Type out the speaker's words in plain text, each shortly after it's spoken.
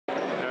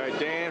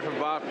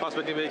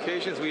Prospecting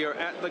Vacations. We are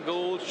at the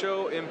Gold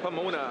Show in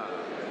Pamona.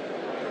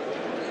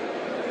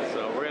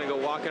 So we're gonna go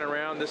walking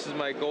around. This is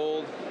my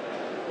gold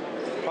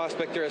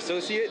prospector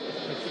associate.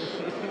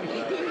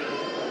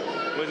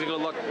 We're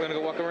gonna go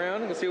walk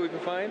around and see what we can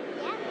find.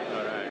 Yeah.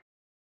 All right.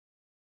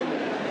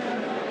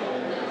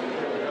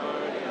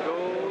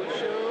 Gold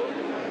Show.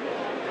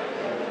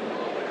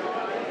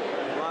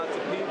 Lots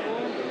of people.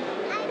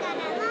 I got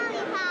a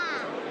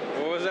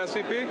lollipop. What was that,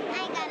 CP?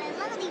 I got a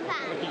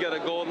lollipop. You got a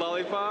gold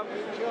lollipop?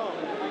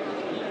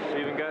 We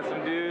even got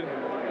some dude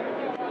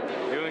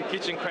doing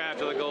kitchen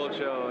craft at the Gold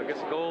Show. I guess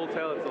gold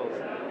utensils.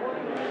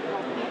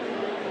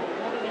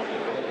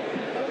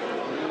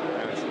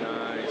 That's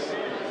nice.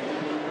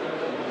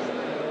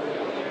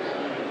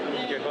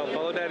 Okay,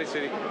 follow Daddy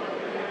City.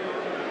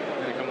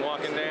 They come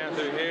walking down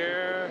through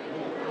here.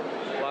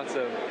 Lots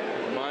of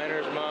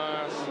miner's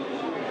moss.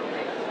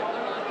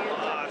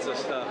 Lots of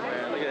stuff,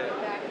 man. Look at it.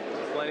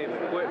 Plenty of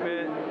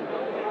equipment.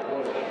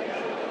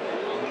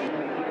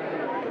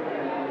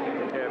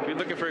 Yeah, if you're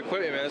looking for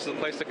equipment, man, this is the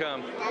place to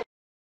come.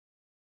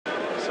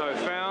 So I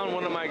found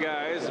one of my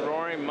guys,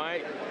 Roaring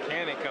Mike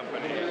Canning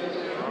Company.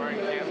 Roaring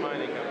Camp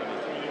Mining Company.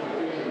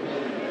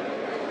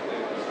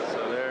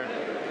 So there.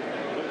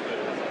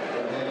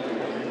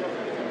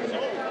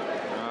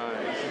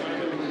 Nice.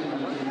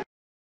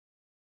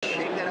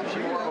 Shake that up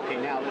some more.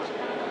 Okay, now let's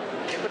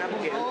tip it up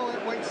again. Oh,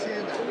 that white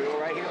sand. So we go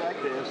right here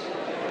like this.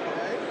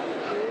 Okay.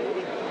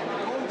 And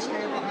the gold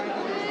stand behind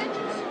all these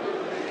edges.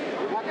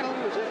 We're not going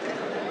to lose it.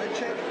 Red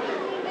check.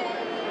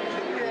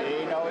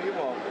 Hey, no, you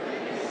won't.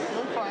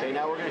 Okay,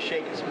 now we're going to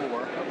shake it some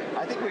more.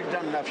 I think we've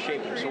done enough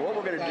shaking. So what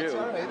we're going to do,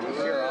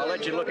 here, I'll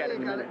let you look at it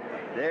in a minute.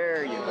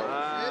 There you go.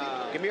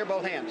 Wow. Give me your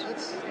both hands.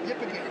 Let's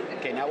dip it here.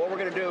 Okay, now what we're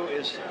going to do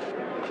is,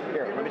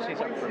 here, let me see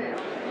something from here.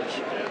 Let's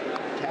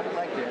tap it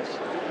like this.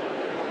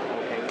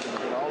 Okay,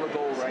 get all the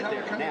gold right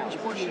there. Now,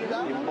 give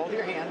me both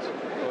your hands.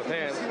 Both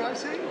hands. See what I'm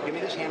saying? Give me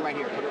this hand right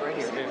here. Put it right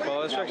here. Okay,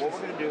 follow Now, what instructions. we're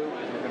going to do is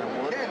we're going to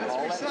work Okay, let's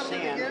all that resettle it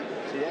sand. again.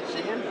 See that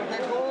sand?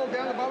 That gold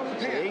down the bottom of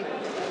the pan. See?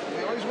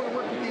 We always want to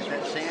work with these That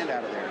ridges. sand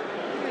out of there.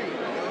 There you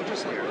go,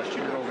 just like Here, let's that.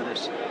 shoot it over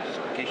this just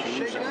in case you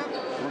lose Shake it something.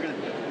 up.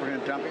 We're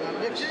gonna dump it on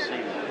this Lift it.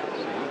 sand.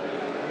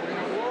 We're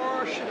going to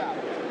wash it out.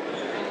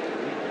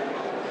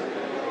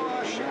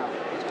 Wash it Now, out.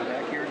 let's go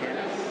back here again.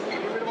 Get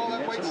rid of all that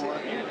Get white some more.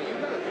 sand.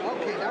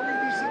 Okay, now we're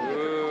going to do something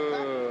different.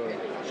 Ooh.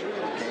 I'll show you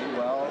this. Okay,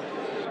 well,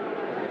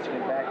 let's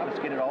get back. Let's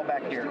get it all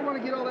back here. Still want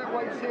to get all that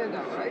white sand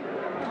out, right?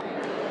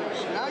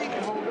 So now you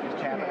can hold it. Just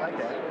tap it like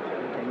that.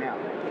 Okay, now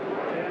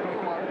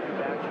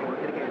work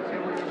it again.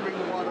 And we're going to bring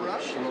the water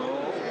up.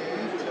 Slow.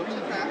 And tilt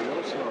it back.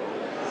 Real slow.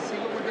 See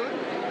what we're doing?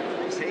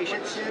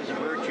 Patience is a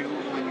virtue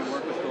when you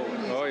work with gold.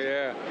 Oh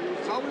yeah.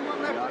 That's all we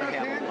want left You ought in to our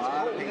have a hands.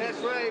 lot of patience.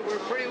 That's right, we're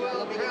pretty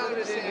well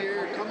crowded in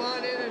here. Come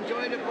on in and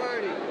join the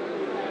party.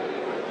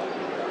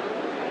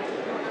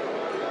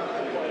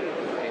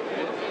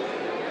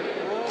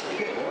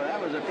 Okay. Well, that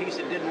was a piece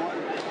that didn't want.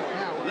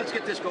 Now, Let's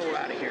get this gold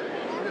out of here.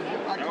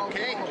 I call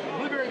Okay. it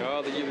blueberry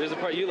Oh, there's a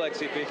part you like,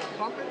 CP.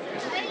 bump it.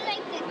 I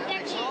like the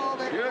Mix ducky. all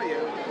that Do you?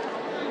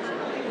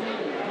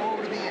 go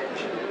over to the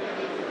edge.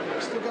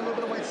 Still got a little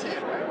bit of white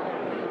sand, right?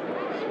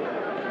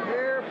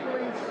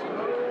 Carefully,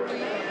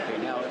 slowly. Okay,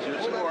 now let's do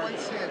Pull some that more. white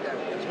sand out.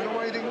 Because we don't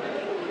want anything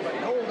but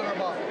gold in our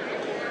bottle.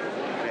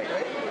 Okay.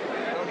 Right?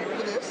 Now get rid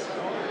of this.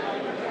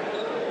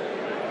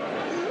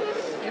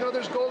 You know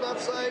there's gold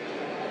outside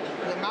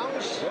the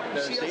mountains.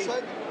 You see see.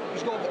 outside?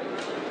 There's gold there.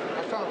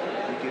 I found it.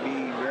 You can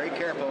be very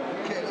careful.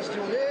 Okay, let's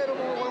do a little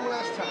more one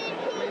last time.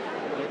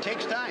 It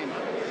takes time.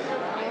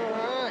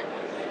 Alright.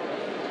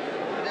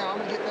 Now I'm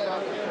gonna get that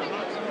out.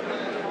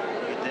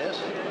 Get this.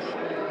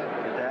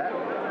 Get that.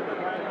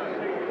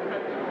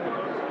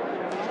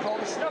 It's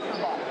called a snuffer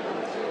bottle.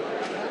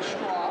 It's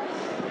straw.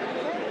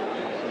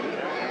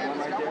 And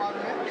it's got water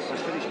in it.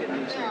 Let's finish getting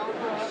these here. Now,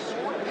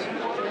 squirt some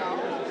water out.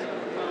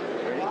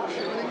 Ready? Wash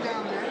everything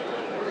down there.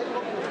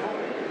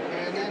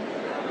 And then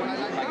when I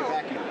let Like a go,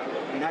 vacuum.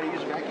 You know how to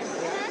use a vacuum?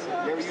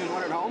 You ever use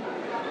one at home?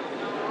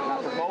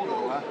 Not for gold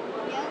though, huh?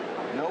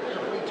 Nope.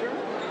 return.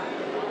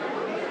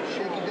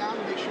 Shake it down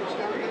to make sure it's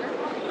down there.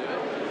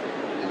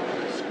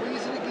 And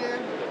squeeze it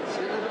again. See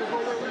a little bit of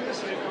gold that we're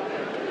missing.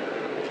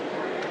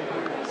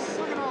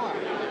 Suck it all out.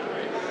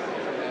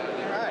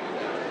 Alright.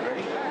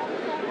 Ready?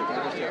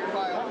 Down here,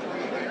 file.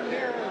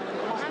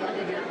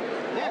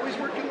 Always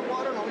work in the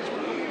water and always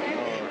work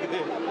in the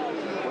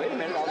water. Wait a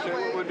minute, I'll show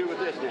you what we'll do with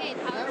this now. Okay,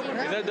 No matter what He's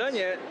not happens, done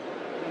yet.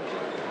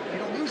 you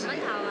don't lose it.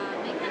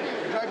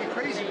 Drive you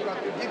crazy, you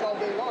have to dig all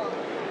day long.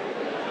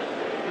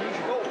 You lose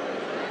your gold.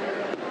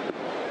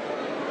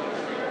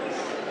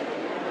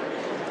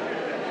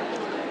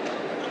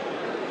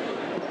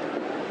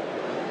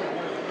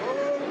 Go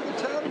over the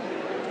tub.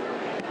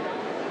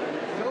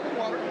 Fill the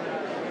water.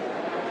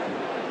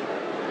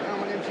 Now I'm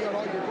going to empty out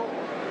all your gold.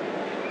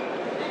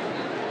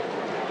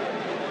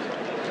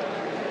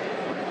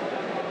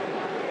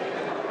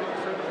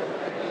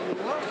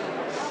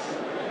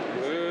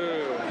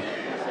 Ooh.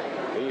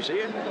 Can you see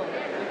it? And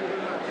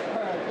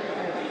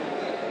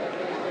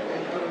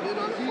put a lid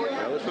on it for you.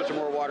 Yeah, let's let's put some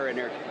more water in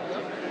there.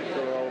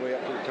 Fill it all the way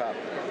up to the top.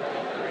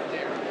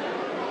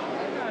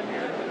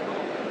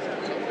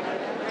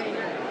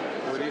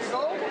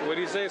 What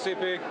do you say,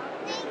 CP?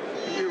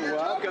 You're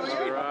welcome.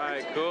 All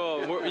right,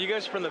 cool. You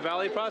guys from the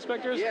Valley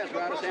Prospectors? Yes,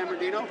 we're out of San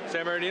Bernardino.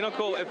 San Bernardino,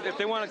 cool. If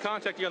they want to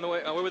contact you on the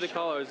way, what would they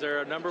call it? Is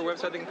there a number,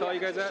 website they can call you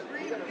guys at?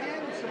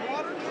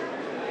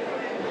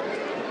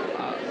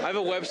 I have a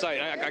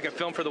website. I can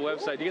film for the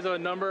website. Do you guys have a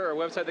number or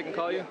website they can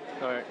call you?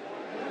 All right.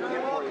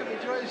 You're welcome.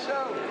 Enjoy the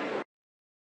show.